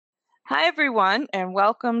Hi, everyone, and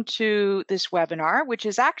welcome to this webinar, which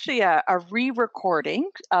is actually a re-recording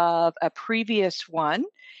of a previous one.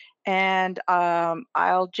 And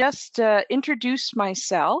I'll just introduce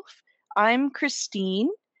myself. I'm Christine,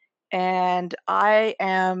 and I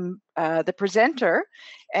am the presenter.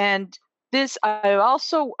 And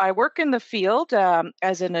I work in the field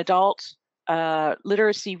as an adult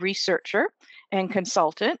literacy researcher and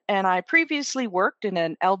consultant, and I previously worked in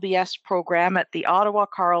an LBS program at the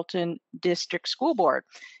Ottawa-Carleton District School Board.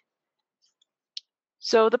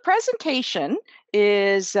 So the presentation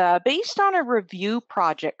is based on a review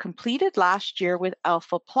project completed last year with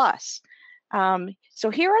AlphaPlus. So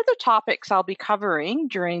here are the topics I'll be covering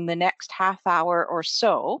during the next half hour or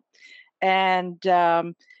so. And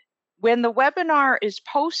when the webinar is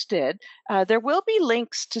posted, there will be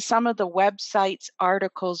links to some of the websites,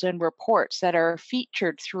 articles, and reports that are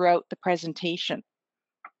featured throughout the presentation.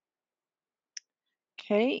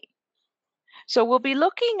 Okay. So we'll be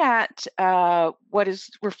looking at what is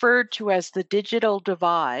referred to as the digital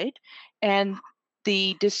divide and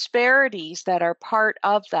the disparities that are part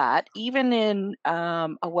of that, even in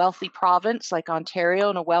a wealthy province like Ontario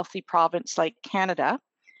and a wealthy province like Canada.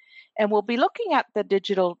 And we'll be looking at the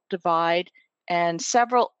digital divide and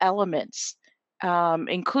several elements,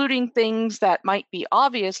 including things that might be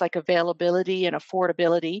obvious like availability and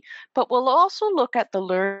affordability, but we'll also look at the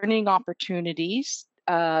learning opportunities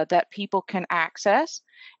that people can access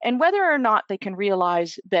and whether or not they can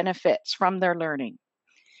realize benefits from their learning.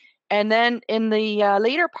 And then in the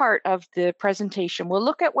later part of the presentation, we'll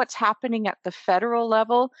look at what's happening at the federal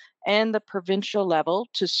level and the provincial level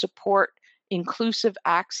to support inclusive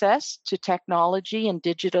access to technology and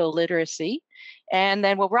digital literacy. And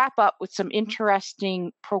then we'll wrap up with some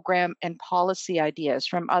interesting program and policy ideas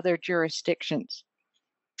from other jurisdictions.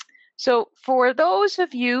 So for those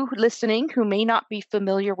of you listening who may not be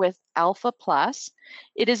familiar with AlphaPlus,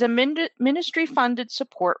 it is a ministry-funded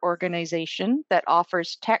support organization that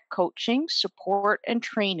offers tech coaching, support, and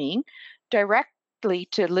training directly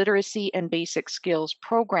to literacy and basic skills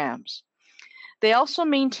programs. They also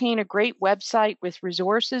maintain a great website with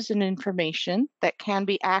resources and information that can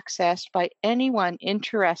be accessed by anyone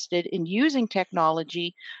interested in using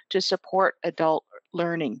technology to support adult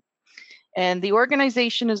learning. And the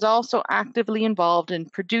organization is also actively involved in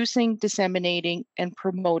producing, disseminating, and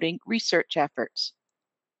promoting research efforts.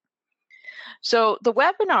 So the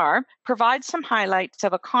webinar provides some highlights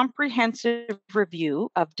of a comprehensive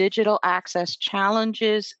review of digital access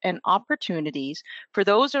challenges and opportunities for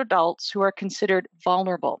those adults who are considered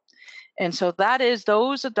vulnerable. And so that is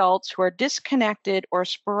those adults who are disconnected or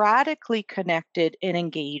sporadically connected and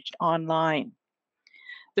engaged online.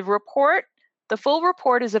 The full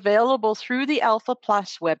report is available through the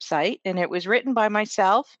AlphaPlus website, and it was written by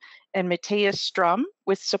myself and Matthias Strum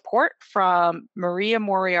with support from Maria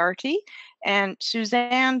Moriarty and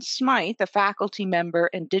Suzanne Smythe, a faculty member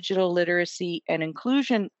and digital literacy and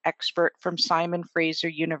inclusion expert from Simon Fraser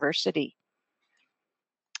University.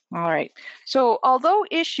 All right, so although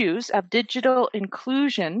issues of digital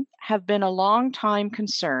inclusion have been a long time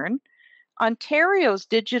concern, Ontario's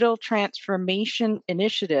Digital Transformation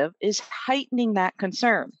Initiative is heightening that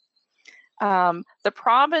concern. The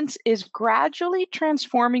province is gradually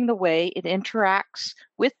transforming the way it interacts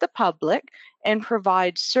with the public and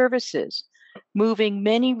provides services, moving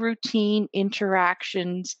many routine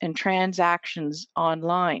interactions and transactions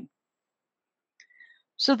online.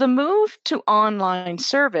 So the move to online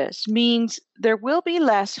service means there will be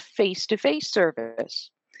less face-to-face service.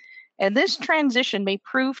 And this transition may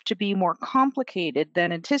prove to be more complicated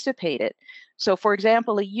than anticipated. So for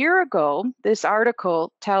example, a year ago, this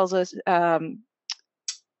article tells us,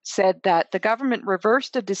 said that the government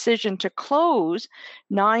reversed a decision to close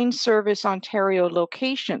 9 Service Ontario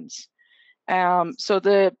locations. So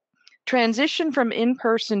the transition from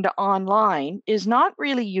in-person to online is not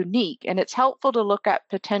really unique, and it's helpful to look at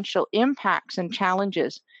potential impacts and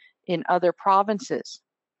challenges in other provinces.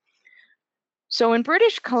 So in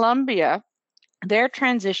British Columbia, their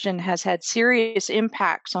transition has had serious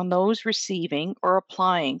impacts on those receiving or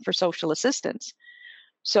applying for social assistance.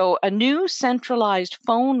 So a new centralized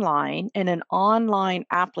phone line and an online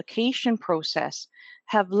application process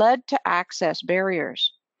have led to access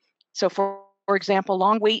barriers. So for example,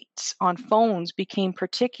 long waits on phones became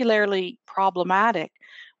particularly problematic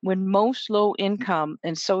when most low-income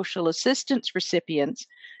and social assistance recipients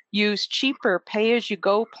use cheaper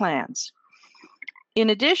pay-as-you-go plans.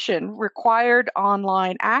 In addition, required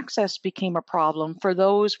online access became a problem for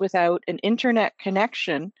those without an internet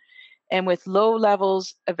connection and with low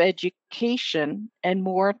levels of education and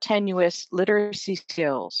more tenuous literacy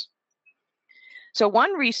skills. So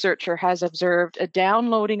one researcher has observed a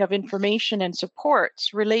downloading of information and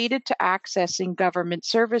supports related to accessing government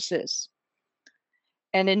services.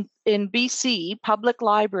 And in BC, public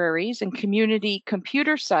libraries and community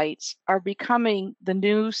computer sites are becoming the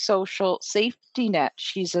new social safety net,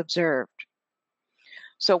 she's observed.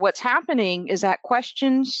 So what's happening is that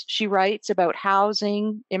questions, she writes, about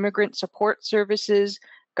housing, immigrant support services,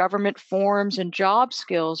 government forms, and job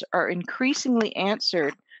skills are increasingly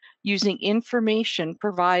answered using information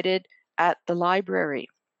provided at the library.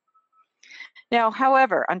 Now,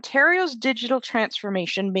 however, Ontario's digital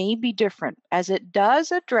transformation may be different as it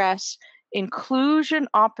does address inclusion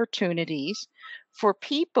opportunities for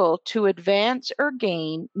people to advance or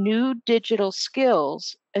gain new digital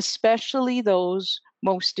skills, especially those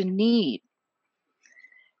most in need.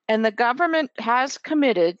 And the government has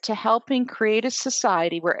committed to helping create a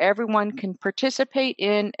society where everyone can participate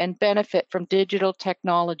in and benefit from digital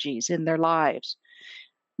technologies in their lives.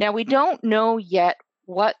 Now, we don't know yet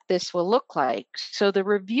what this will look like. So the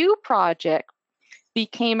review project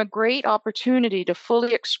became a great opportunity to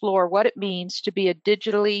fully explore what it means to be a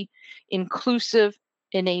digitally inclusive,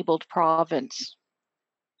 enabled province.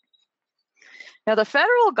 Now, the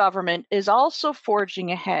federal government is also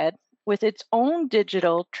forging ahead with its own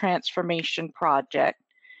digital transformation project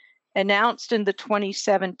announced in the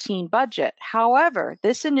 2017 budget. However,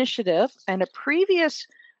 this initiative and a previous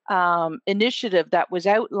initiative that was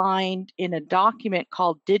outlined in a document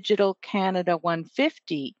called Digital Canada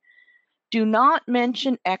 150 do not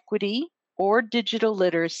mention equity or digital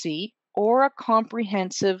literacy or a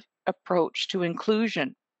comprehensive approach to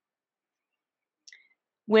inclusion.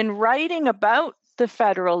 When writing about the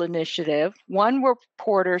federal initiative, one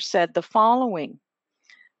reporter said the following: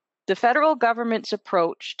 "The federal government's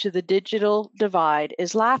approach to the digital divide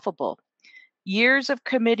is laughable. Years of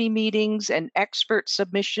committee meetings and expert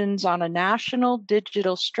submissions on a national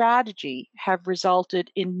digital strategy have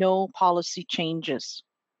resulted in no policy changes."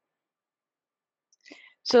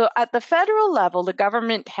 So at the federal level, the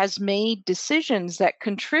government has made decisions that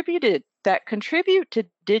contribute to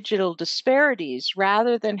digital disparities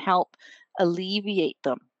rather than help alleviate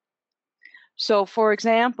them. So, for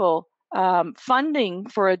example, funding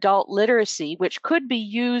for adult literacy, which could be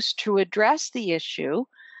used to address the issue,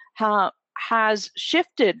 has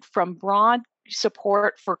shifted from broad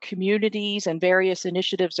support for communities and various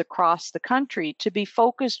initiatives across the country to be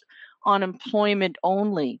focused on employment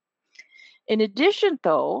only. In addition,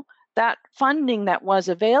 though, that funding that was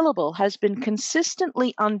available has been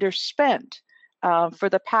consistently underspent for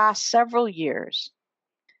the past several years.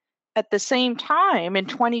 At the same time, in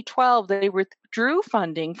 2012, they withdrew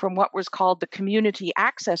funding from what was called the community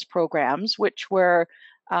access programs, which were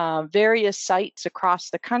various sites across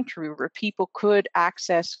the country where people could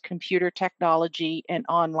access computer technology and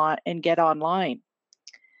get online.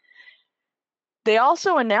 They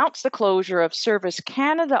also announced the closure of Service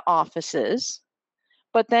Canada offices,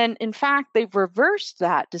 but then in fact they've reversed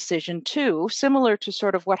that decision too, similar to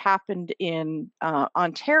sort of what happened in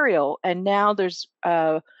Ontario, and now there's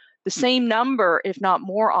the same number, if not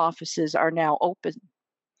more, offices are now open.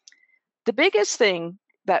 The biggest thing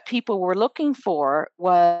that people were looking for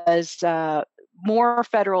was more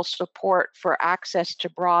federal support for access to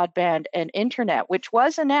broadband and internet, which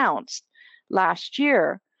was announced last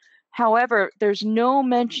year. However, there's no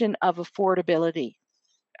mention of affordability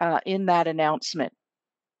in that announcement.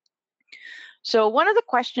 So one of the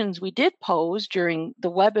questions we did pose during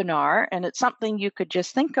the webinar, and it's something you could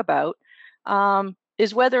just think about,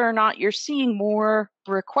 is whether or not you're seeing more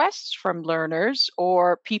requests from learners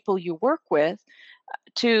or people you work with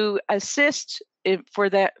to assist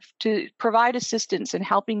to provide assistance in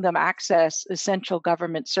helping them access essential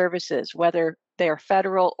government services, whether they're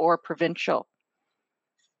federal or provincial.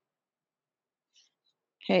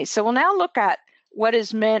 Okay, so we'll now look at what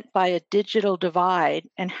is meant by a digital divide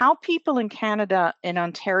and how people in Canada and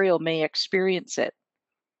Ontario may experience it.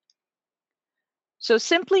 So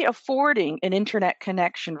simply affording an internet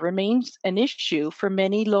connection remains an issue for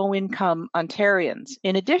many low-income Ontarians.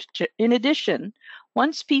 In addition,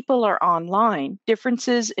 once people are online,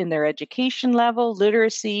 differences in their education level,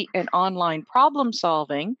 literacy, and online problem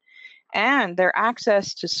solving, and their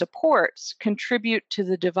access to supports contribute to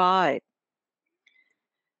the divide.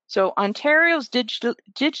 So Ontario's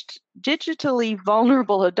digitally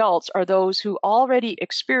vulnerable adults are those who already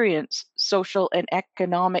experience social and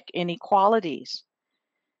economic inequalities.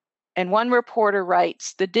 And one reporter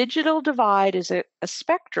writes, "The digital divide is a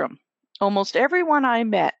spectrum. Almost everyone I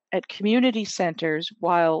met at community centers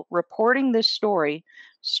while reporting this story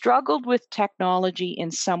struggled with technology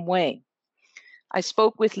in some way. I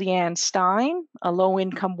spoke with Leanne Stein, a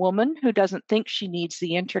low-income woman who doesn't think she needs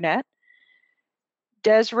the internet.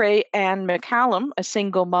 Desiree Ann McCallum, a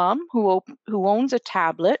single mom who owns a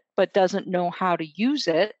tablet but doesn't know how to use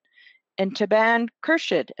it. And Taban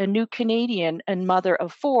Kershid, a new Canadian and mother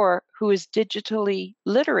of 4 who is digitally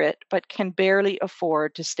literate but can barely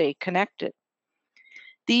afford to stay connected.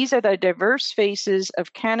 These are the diverse faces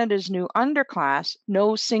of Canada's new underclass.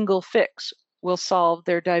 No single fix will solve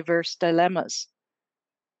their diverse dilemmas.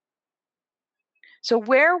 So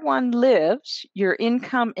where one lives, your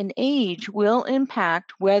income and age will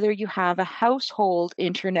impact whether you have a household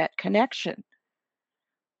internet connection.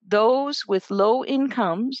 Those with low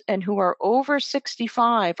incomes and who are over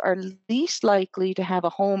 65 are least likely to have a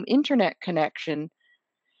home internet connection,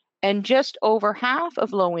 and just over half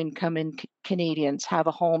of low-income Canadians have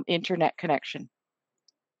a home internet connection.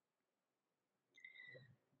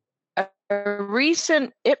 A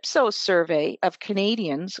recent Ipsos survey of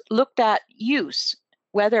Canadians looked at use,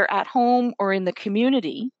 whether at home or in the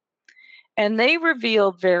community, and they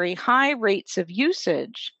revealed very high rates of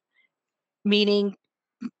usage, meaning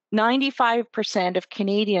 95% of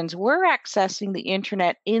Canadians were accessing the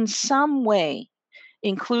internet in some way,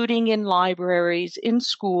 including in libraries, in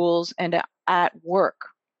schools, and at work.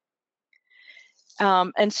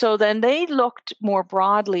 And so then they looked more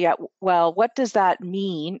broadly at, well, what does that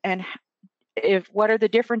mean? And what are the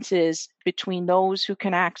differences between those who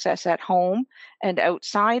can access at home and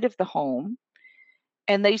outside of the home?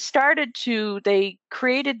 And they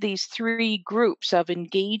created these 3 groups of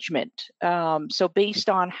engagement. So based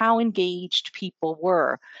on how engaged people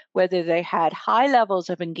were, whether they had high levels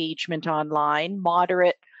of engagement online,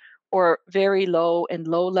 moderate, or very low and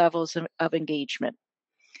low levels of engagement.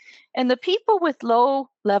 And the people with low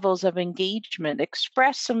levels of engagement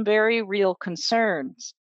expressed some very real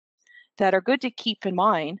concerns that are good to keep in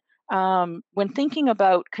mind when thinking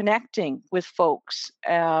about connecting with folks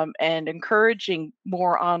and encouraging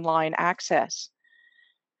more online access.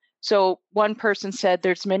 So one person said,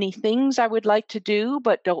 there's many things I would like to do,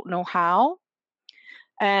 but don't know how.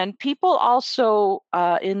 And people also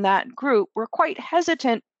in that group were quite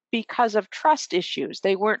hesitant because of trust issues.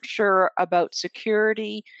 They weren't sure about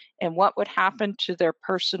security and what would happen to their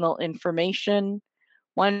personal information.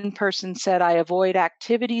 One person said, I avoid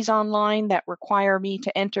activities online that require me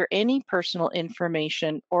to enter any personal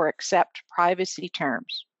information or accept privacy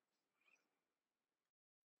terms.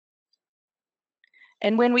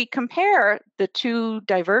 And when we compare the 2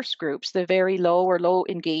 diverse groups, the very low or low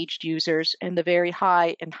engaged users and the very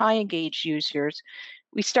high and high engaged users,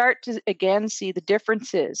 we start to again see the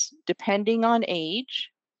differences depending on age,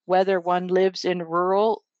 whether one lives in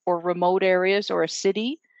rural or remote areas or a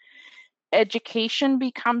city. Education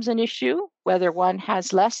becomes an issue, whether one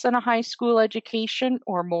has less than a high school education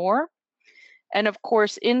or more. And of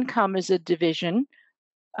course, income is a division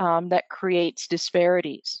that creates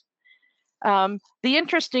disparities. The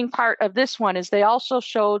interesting part of this one is they also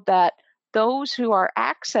showed that those who are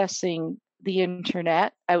accessing the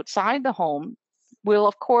internet outside the home will,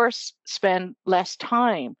 of course, spend less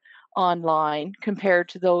time online compared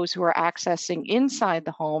to those who are accessing inside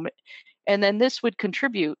the home. And then this would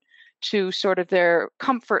contribute to sort of their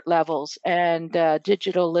comfort levels and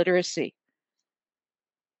digital literacy.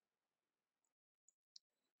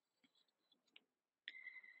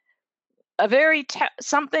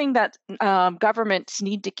 Something that governments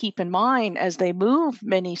need to keep in mind as they move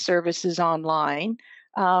many services online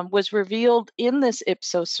was revealed in this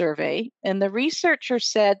Ipsos survey. And the researcher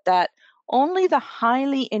said that only the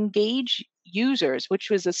highly engaged users, which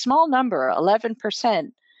was a small number,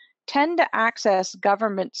 11%, tend to access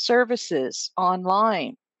government services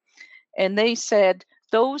online. And they said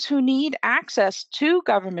those who need access to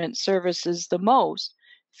government services the most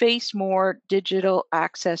face more digital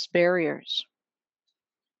access barriers.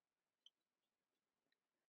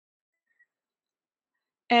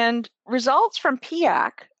 And results from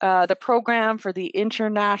PIAC, the Program for the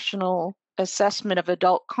International Assessment of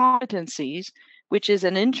Adult Competencies, which is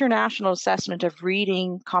an international assessment of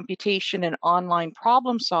reading, computation, and online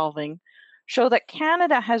problem solving, show that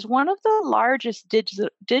Canada has one of the largest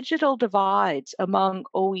digital divides among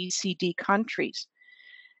OECD countries.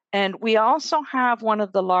 And we also have one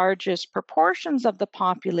of the largest proportions of the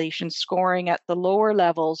population scoring at the lower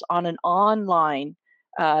levels on an online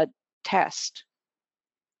test.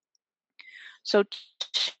 So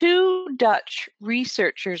 2 Dutch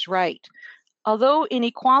researchers write, although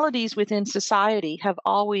inequalities within society have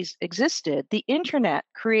always existed, the internet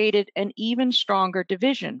created an even stronger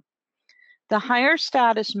division. The higher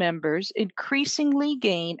status members increasingly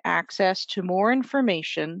gain access to more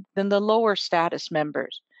information than the lower status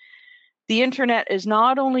members. The internet is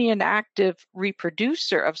not only an active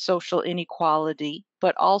reproducer of social inequality,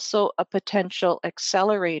 but also a potential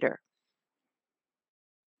accelerator.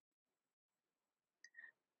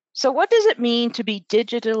 So what does it mean to be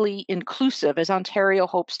digitally inclusive as Ontario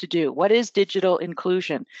hopes to do? What is digital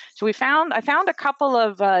inclusion? So I found a couple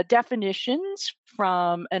of definitions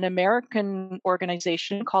from an American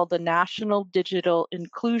organization called the National Digital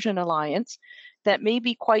Inclusion Alliance that may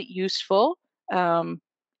be quite useful.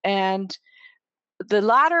 And the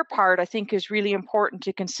latter part, I think, is really important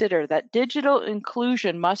to consider, that digital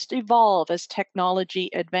inclusion must evolve as technology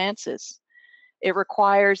advances. It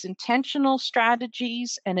requires intentional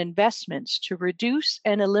strategies and investments to reduce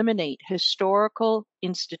and eliminate historical,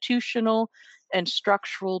 institutional, and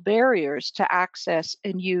structural barriers to access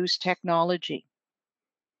and use technology.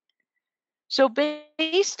 So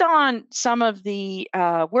based on some of the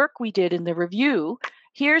work we did in the review,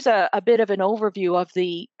 here's a bit of an overview of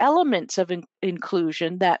the elements of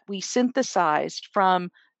inclusion that we synthesized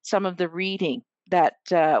from some of the reading that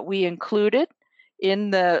we included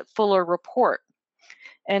in the fuller report.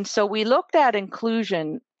 And so we looked at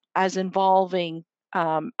inclusion as involving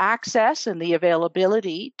access and the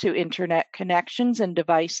availability to internet connections and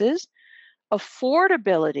devices,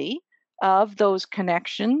 affordability of those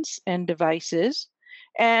connections and devices,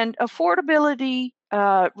 and affordability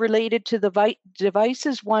related to the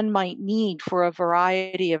devices one might need for a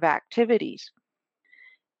variety of activities.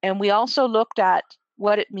 And we also looked at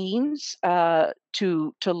what it means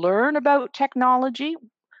to learn about technology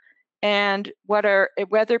and whether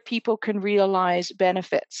people can realize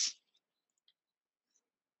benefits.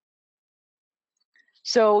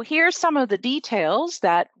 So here's some of the details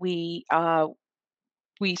that we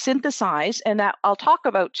synthesize, and that I'll talk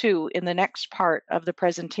about too in the next part of the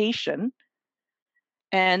presentation.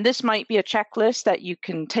 And this might be a checklist that you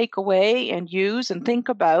can take away and use and think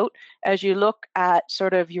about as you look at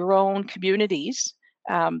sort of your own communities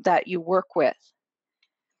that you work with.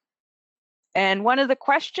 And one of the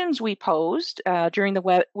questions we posed during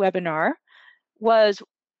the webinar was,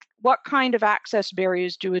 what kind of access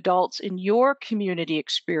barriers do adults in your community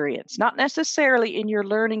experience? Not necessarily in your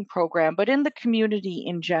learning program, but in the community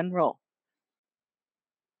in general.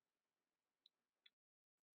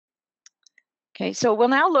 Okay, so we'll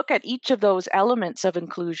now look at each of those elements of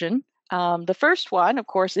inclusion. The first one, of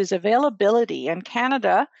course, is availability, and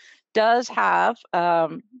Canada does have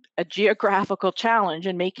a geographical challenge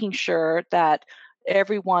in making sure that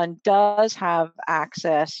everyone does have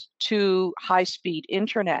access to high-speed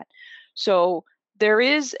internet. So there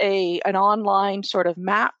is an online sort of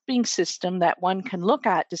mapping system that one can look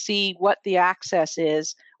at to see what the access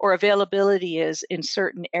is or availability is in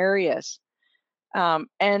certain areas.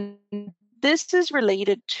 And this is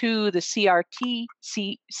related to the CRTC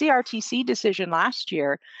decision last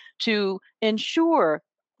year to ensure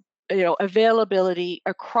availability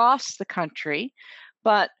across the country.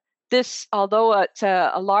 But this, although it's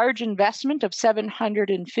a large investment of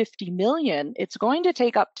 $750 million, it's going to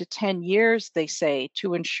take up to 10 years, they say,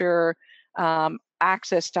 to ensure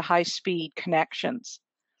access to high-speed connections.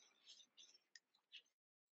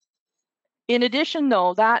 In addition,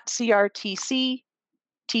 though, that CRTC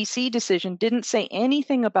decision didn't say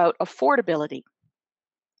anything about affordability.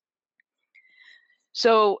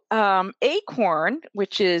 So ACORN,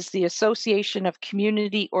 which is the Association of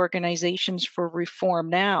Community Organizations for Reform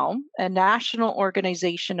Now, a national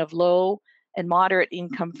organization of low and moderate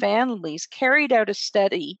income families, carried out a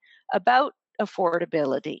study about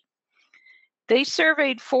affordability. They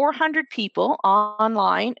surveyed 400 people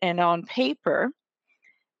online and on paper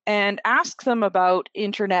and asked them about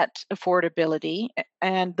internet affordability.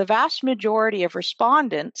 And the vast majority of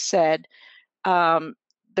respondents said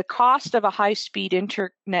the cost of a high-speed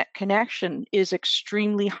internet connection is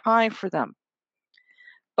extremely high for them.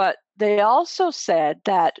 But they also said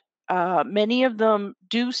that many of them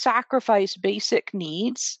do sacrifice basic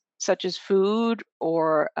needs, such as food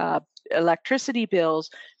or electricity bills,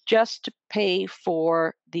 just to pay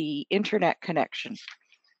for the internet connection.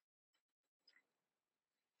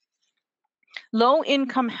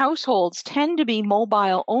 Low-income households tend to be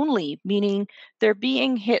mobile only, meaning they're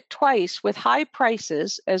being hit twice with high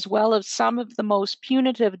prices as well as some of the most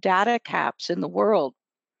punitive data caps in the world.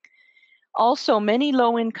 Also, many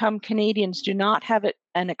low-income Canadians do not have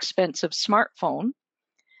an expensive smartphone,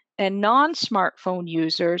 and non-smartphone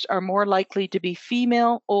users are more likely to be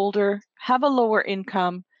female, older, have a lower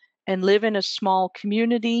income, and live in a small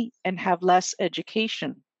community and have less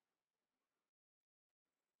education.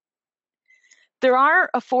 There are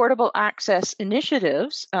affordable access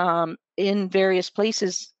initiatives in various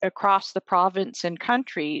places across the province and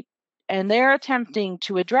country, and they're attempting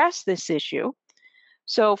to address this issue.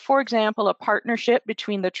 So, for example, a partnership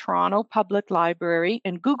between the Toronto Public Library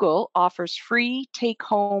and Google offers free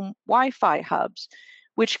take-home Wi-Fi hubs,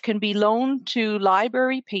 which can be loaned to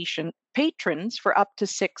library patrons for up to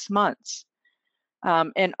 6 months.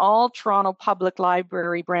 And all Toronto Public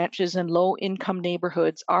Library branches in low-income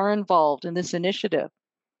neighborhoods are involved in this initiative.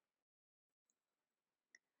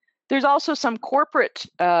 There's also some corporate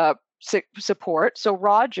support. So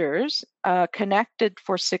Rogers Connected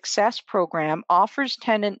for Success program offers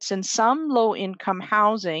tenants in some low-income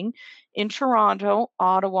housing in Toronto,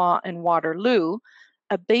 Ottawa, and Waterloo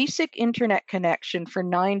a basic internet connection for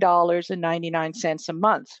 $9.99 a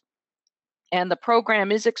month. And the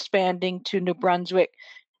program is expanding to New Brunswick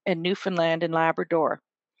and Newfoundland and Labrador.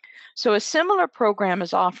 So a similar program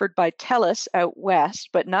is offered by TELUS out west,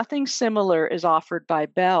 but nothing similar is offered by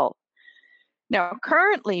Bell. Now,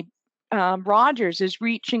 currently, Rogers is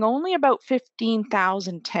reaching only about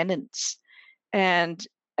 15,000 tenants. And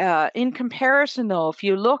in comparison, though, if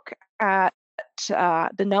you look at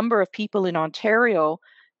the number of people in Ontario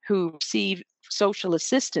who receive social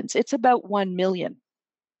assistance, it's about 1 million.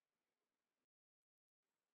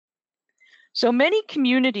 So many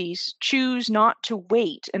communities choose not to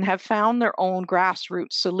wait and have found their own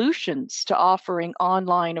grassroots solutions to offering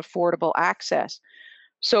online affordable access.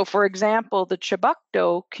 So, for example, the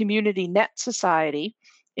Chebucto Community Net Society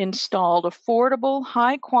installed affordable,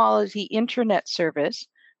 high-quality internet service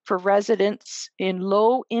for residents in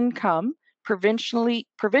low-income, provincially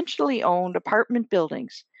owned apartment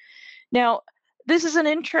buildings. Now, this is an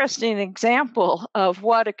interesting example of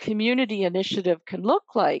what a community initiative can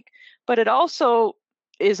look like, but it also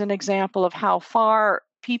is an example of how far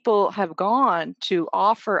people have gone to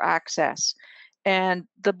offer access. And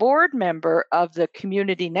the board member of the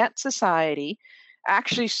Community Net Society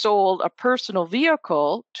actually sold a personal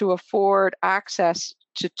vehicle to afford access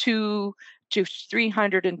to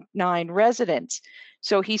 309 residents.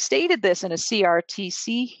 So he stated this in a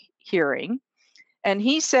CRTC hearing, and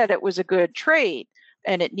he said it was a good trade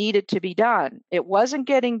and it needed to be done. It wasn't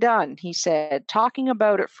getting done, he said. Talking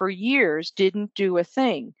about it for years didn't do a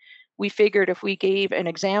thing. We figured if we gave an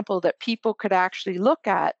example that people could actually look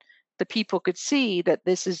at, the people could see that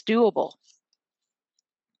this is doable.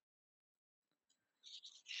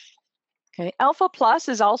 Okay. AlphaPlus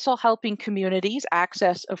is also helping communities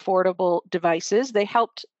access affordable devices. They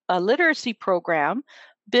helped a literacy program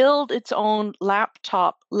build its own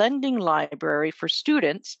laptop lending library for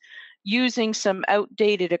students using some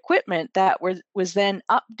outdated equipment that was then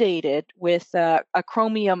updated with a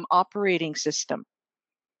Chromium operating system.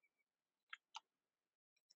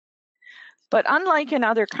 But unlike in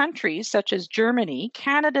other countries, such as Germany,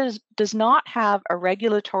 Canada does not have a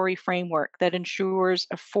regulatory framework that ensures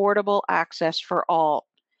affordable access for all.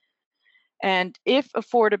 And if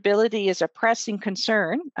affordability is a pressing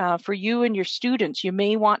concern for you and your students, you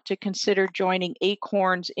may want to consider joining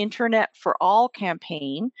Acorn's Internet for All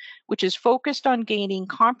campaign, which is focused on gaining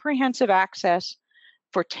comprehensive access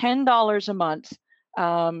for $10 a month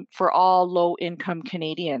for all low-income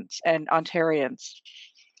Canadians and Ontarians.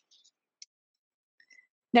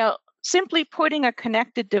 Now, simply putting a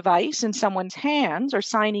connected device in someone's hands or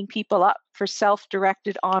signing people up for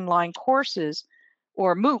self-directed online courses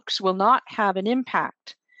or MOOCs will not have an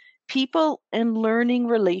impact. People and learning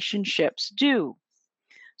relationships do.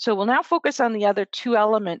 So we'll now focus on the other two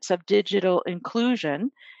elements of digital inclusion,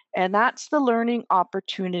 and that's the learning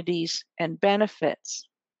opportunities and benefits.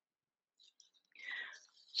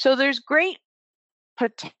 So there's great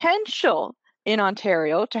potential in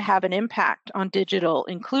Ontario to have an impact on digital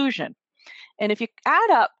inclusion. And if you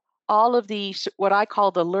add up all of these, what I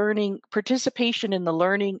call the learning participation in the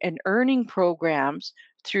learning and earning programs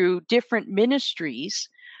through different ministries,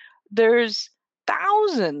 there's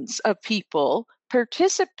thousands of people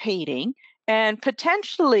participating, and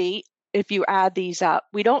potentially, if you add these up,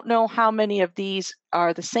 we don't know how many of these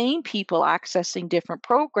are the same people accessing different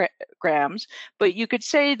programs, but you could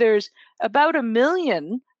say there's about 1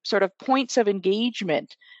 million sort of points of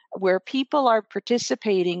engagement where people are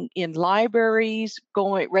participating in libraries,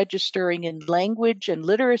 registering in language and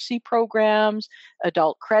literacy programs,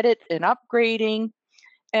 adult credit and upgrading.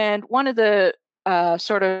 And one of the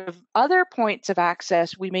sort of other points of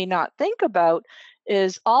access we may not think about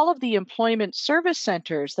is all of the employment service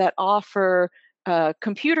centers that offer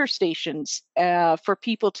computer stations for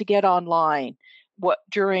people to get online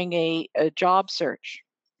during a job search.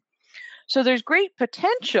 So there's great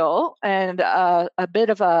potential and a bit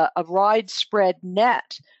of a widespread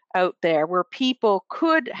net out there where people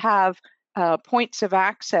could have points of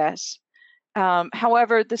access.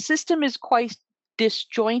 However, the system is quite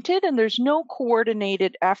disjointed, and there's no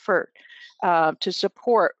coordinated effort to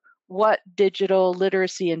support what digital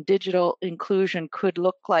literacy and digital inclusion could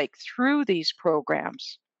look like through these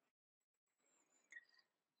programs.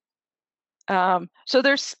 So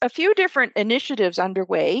there's a few different initiatives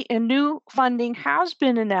underway, and new funding has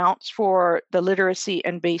been announced for the Literacy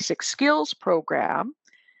and Basic Skills program.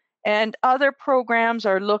 And other programs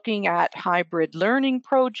are looking at hybrid learning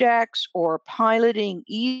projects or piloting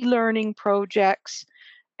e-learning projects.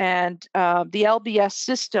 And the LBS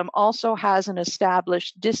system also has an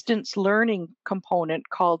established distance learning component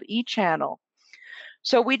called eChannel.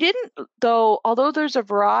 So we didn't, although there's a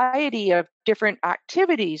variety of different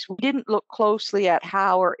activities, we didn't look closely at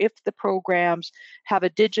how or if the programs have a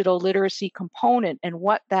digital literacy component and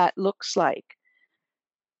what that looks like.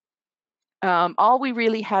 All we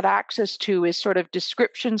really had access to is sort of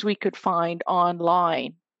descriptions we could find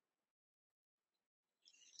online.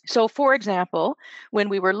 So for example, when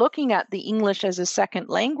we were looking at the English as a second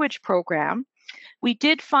language program, we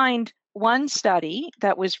did find one study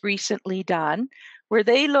that was recently done where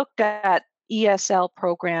they looked at ESL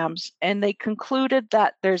programs and they concluded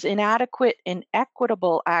that there's inadequate and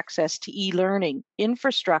equitable access to e-learning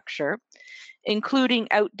infrastructure, including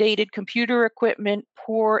outdated computer equipment,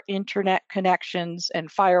 poor internet connections and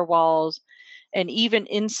firewalls, and even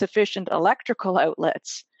insufficient electrical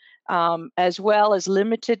outlets, as well as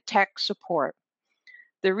limited tech support.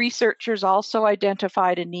 The researchers also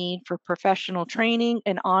identified a need for professional training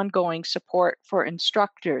and ongoing support for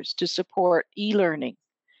instructors to support e-learning.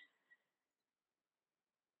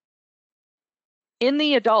 In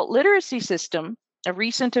the adult literacy system, a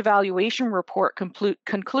recent evaluation report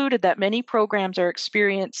concluded that many programs are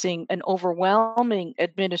experiencing an overwhelming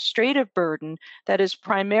administrative burden that is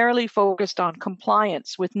primarily focused on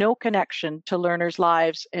compliance with no connection to learners'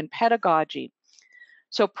 lives and pedagogy.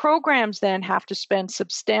 So programs then have to spend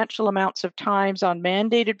substantial amounts of time on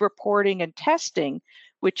mandated reporting and testing,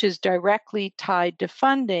 which is directly tied to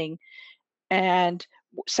funding, and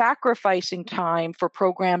sacrificing time for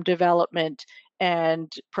program development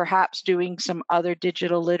and perhaps doing some other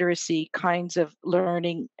digital literacy kinds of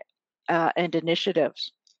learning and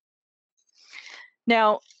initiatives.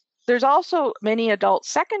 Now, there's also many adult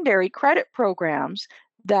secondary credit programs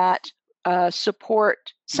that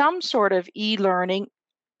support some sort of e-learning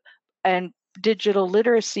and digital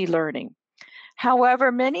literacy learning.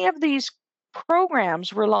 However, many of these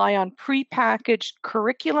programs rely on prepackaged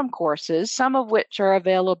curriculum courses, some of which are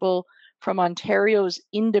available from Ontario's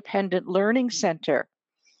Independent Learning Centre.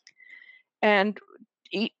 And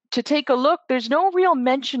to take a look, there's no real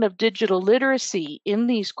mention of digital literacy in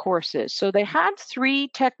these courses. So they had 3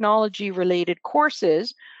 technology-related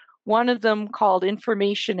courses, one of them called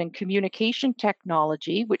Information and Communication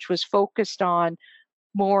Technology, which was focused on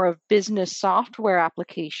more of business software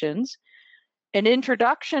applications, an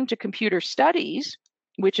Introduction to Computer Studies,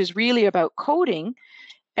 which is really about coding,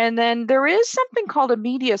 and then there is something called a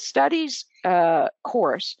Media Studies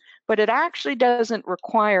course, but it actually doesn't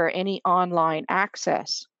require any online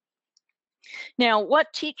access. Now,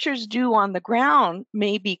 what teachers do on the ground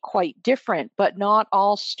may be quite different, but not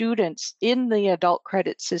all students in the adult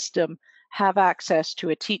credit system have access to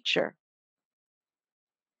a teacher.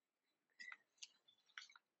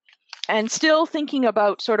 And still thinking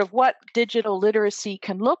about sort of what digital literacy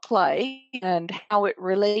can look like and how it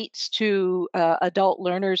relates to adult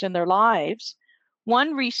learners in their lives,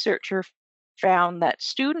 one researcher found that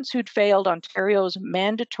students who'd failed Ontario's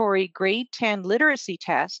mandatory grade 10 literacy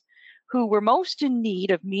test, who were most in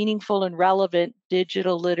need of meaningful and relevant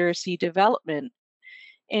digital literacy development,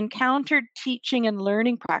 encountered teaching and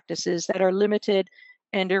learning practices that are limited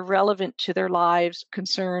and irrelevant to their lives,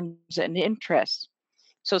 concerns, and interests.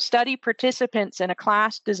 So study participants in a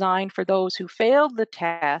class designed for those who failed the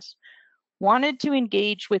test wanted to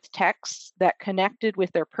engage with texts that connected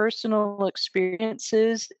with their personal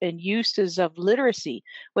experiences and uses of literacy,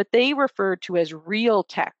 what they referred to as real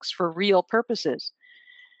texts for real purposes.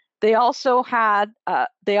 They also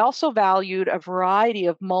valued a variety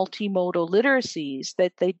of multimodal literacies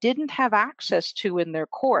that they didn't have access to in their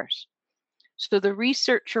course. So the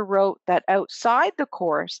researcher wrote that outside the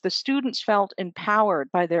course, the students felt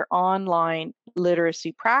empowered by their online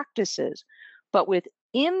literacy practices, but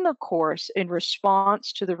within the course, in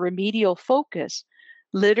response to the remedial focus,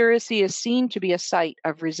 literacy is seen to be a site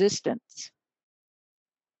of resistance.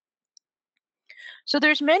 So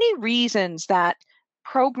there's many reasons that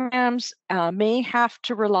programs may have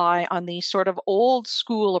to rely on these sort of old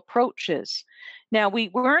school approaches. Now,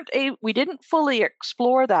 we didn't fully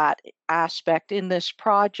explore that aspect in this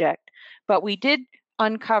project, but we did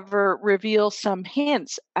reveal some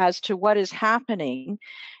hints as to what is happening.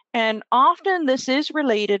 And often this is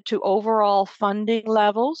related to overall funding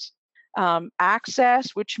levels,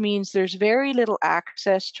 access, which means there's very little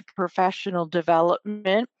access to professional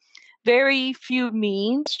development, very few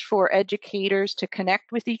means for educators to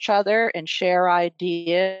connect with each other and share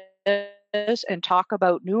ideas and talk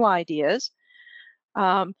about new ideas.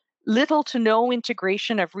 Little to no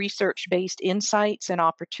integration of research-based insights and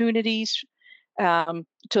opportunities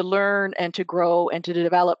to learn and to grow and to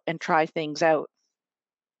develop and try things out.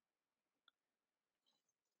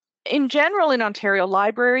 In general, in Ontario,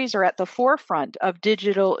 libraries are at the forefront of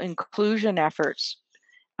digital inclusion efforts,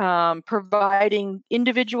 providing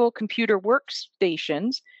individual computer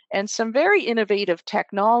workstations and some very innovative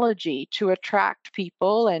technology to attract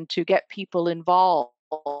people and to get people involved.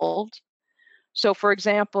 So, for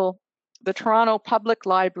example, the Toronto Public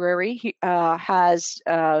Library has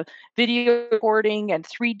video recording and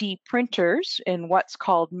 3D printers in what's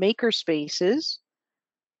called maker spaces.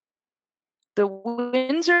 The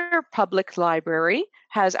Windsor Public Library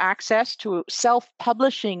has access to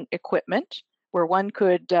self-publishing equipment where one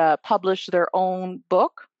could publish their own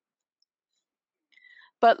book.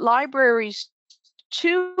 But libraries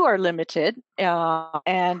too are limited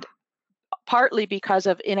and partly because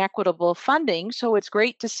of inequitable funding. So it's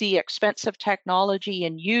great to see expensive technology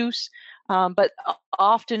in use, but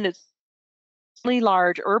often it's only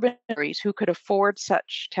large urban areas who could afford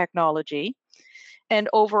such technology. And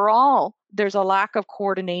overall, there's a lack of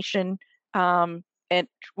coordination, and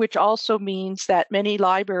which also means that many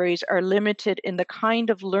libraries are limited in the kind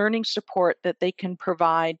of learning support that they can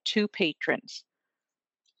provide to patrons.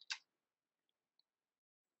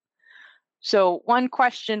 So one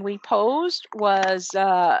question we posed was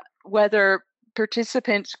whether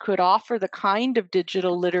participants could offer the kind of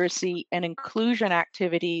digital literacy and inclusion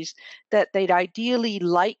activities that they'd ideally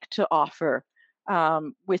like to offer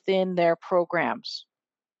within their programs.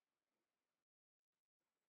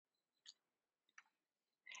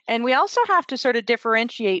 And we also have to sort of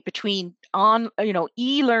differentiate between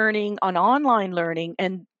e-learning on online learning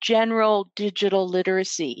and general digital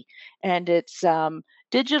literacy. And it's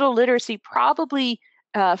digital literacy probably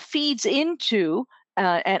feeds into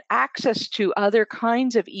and access to other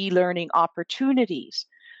kinds of e-learning opportunities.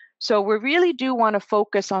 So we really do want to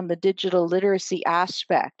focus on the digital literacy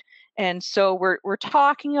aspect. And so we're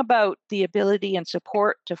talking about the ability and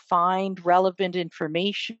support to find relevant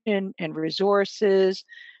information and resources,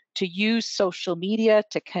 to use social media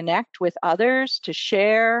to connect with others, to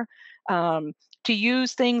share, to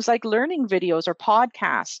use things like learning videos or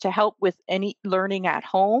podcasts to help with any learning at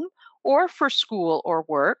home or for school or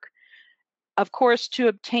work. Of course, to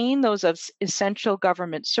obtain those essential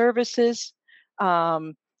government services,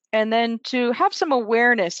 and then to have some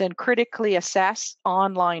awareness and critically assess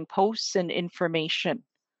online posts and information.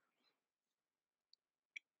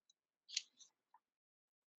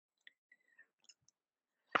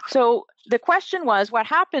 So the question was, what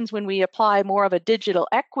happens when we apply more of a digital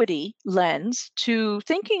equity lens to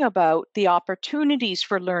thinking about the opportunities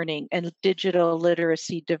for learning and digital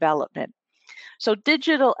literacy development? So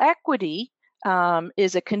digital equity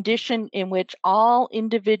is a condition in which all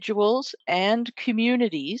individuals and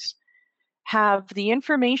communities have the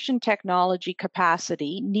information technology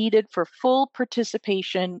capacity needed for full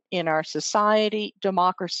participation in our society,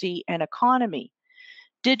 democracy, and economy.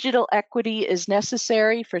 Digital equity is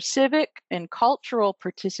necessary for civic and cultural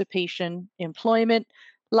participation, employment,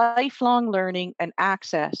 lifelong learning, and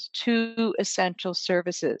access to essential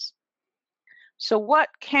services. So what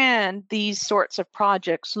can these sorts of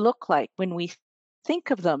projects look like when we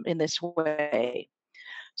think of them in this way?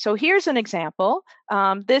 So here's an example.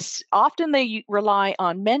 Often they rely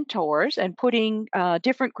on mentors and putting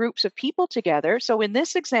different groups of people together. So in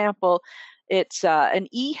this example, it's an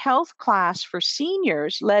e-health class for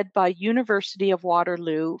seniors led by University of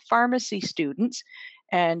Waterloo pharmacy students.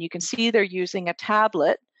 And you can see they're using a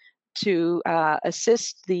tablet to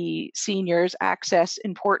assist the seniors access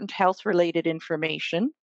important health-related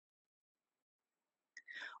information.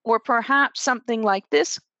 Or perhaps something like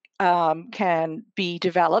this can be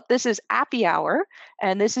developed. This is Appy Hour,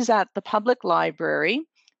 and this is at the public library,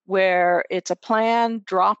 where it's a planned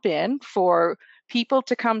drop-in for people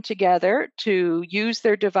to come together to use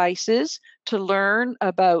their devices to learn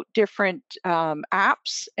about different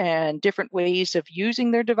apps and different ways of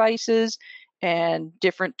using their devices and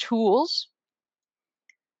different tools.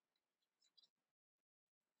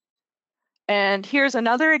 And here's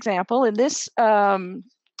another example. In this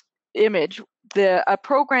image, a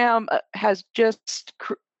program has just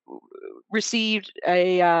received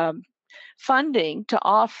a funding to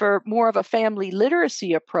offer more of a family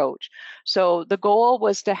literacy approach. So the goal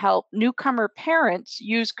was to help newcomer parents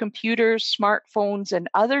use computers, smartphones, and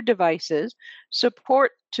other devices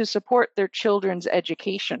to support their children's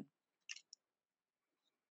education.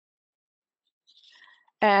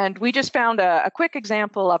 And we just found a quick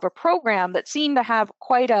example of a program that seemed to have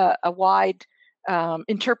quite a wide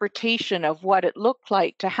interpretation of what it looked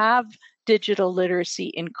like to have digital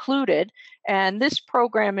literacy included. And this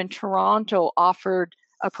program in Toronto offered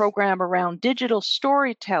a program around digital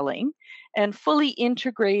storytelling and fully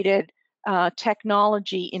integrated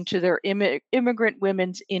technology into their immigrant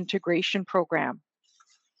women's integration program.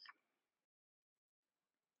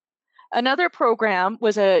 Another program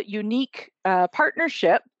was a unique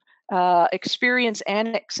partnership. Experience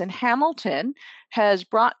Annex in Hamilton has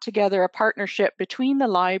brought together a partnership between the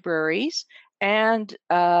libraries and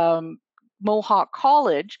Mohawk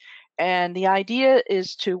College. And the idea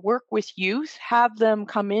is to work with youth, have them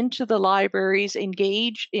come into the libraries,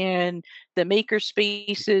 engage in the maker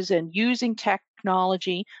spaces and using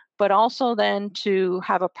technology, but also then to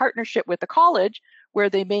have a partnership with the college where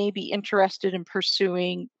they may be interested in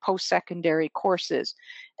pursuing post-secondary courses.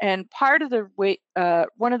 And part of the way,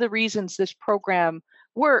 one of the reasons this program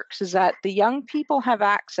works is that the young people have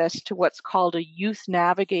access to what's called a youth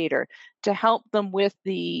navigator to help them with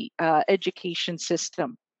the education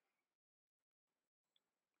system.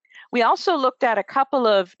 We also looked at a couple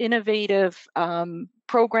of innovative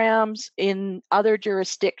programs in other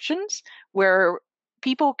jurisdictions where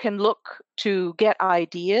people can look to get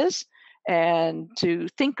ideas and to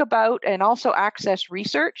think about and also access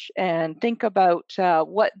research and think about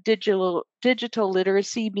what digital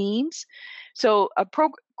literacy means. So a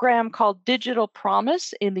program called Digital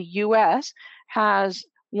Promise in the US has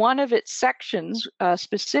one of its sections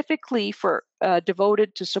specifically for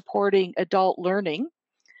devoted to supporting adult learning.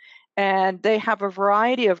 And they have a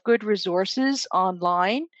variety of good resources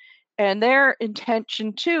online. And their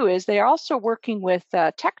intention too is they're also working with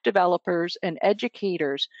tech developers and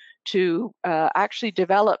educators to actually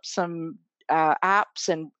develop some apps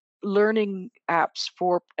and learning apps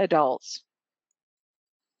for adults.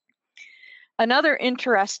 Another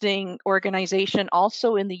interesting organization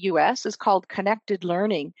also in the US is called Connected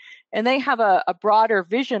Learning, and they have a broader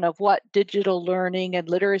vision of what digital learning and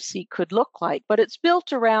literacy could look like, but it's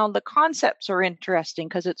built around, the concepts are interesting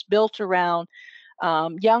because it's built around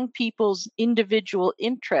young people's individual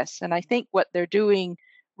interests, and I think what they're doing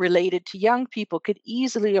related to young people could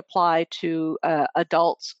easily apply to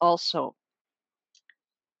adults also.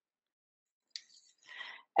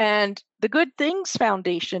 And the Good Things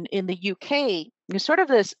Foundation in the UK is sort of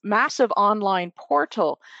this massive online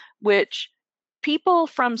portal, which people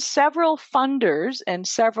from several funders and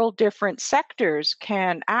several different sectors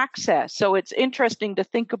can access. So it's interesting to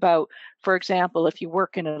think about, for example, if you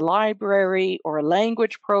work in a library or a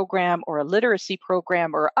language program or a literacy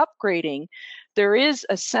program or upgrading, there is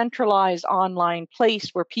a centralized online place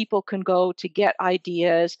where people can go to get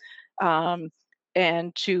ideas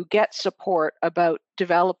and to get support about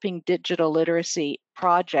developing digital literacy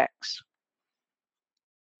projects.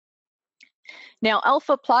 Now,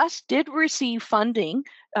 AlphaPlus did receive funding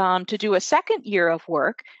to do a second year of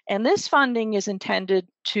work, and this funding is intended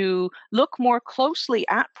to look more closely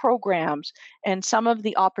at programs and some of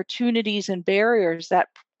the opportunities and barriers that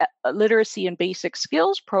literacy and basic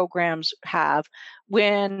skills programs have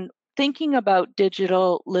when thinking about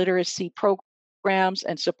digital literacy programs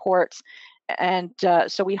and supports. And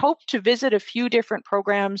so we hope to visit a few different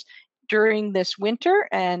programs during this winter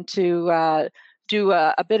and to do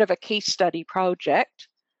a bit of a case study project.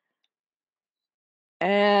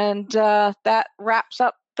 And that wraps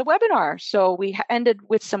up the webinar. So we ended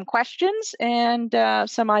with some questions and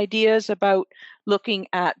some ideas about looking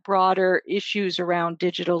at broader issues around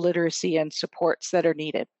digital literacy and supports that are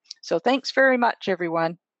needed. So thanks very much,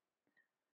 everyone.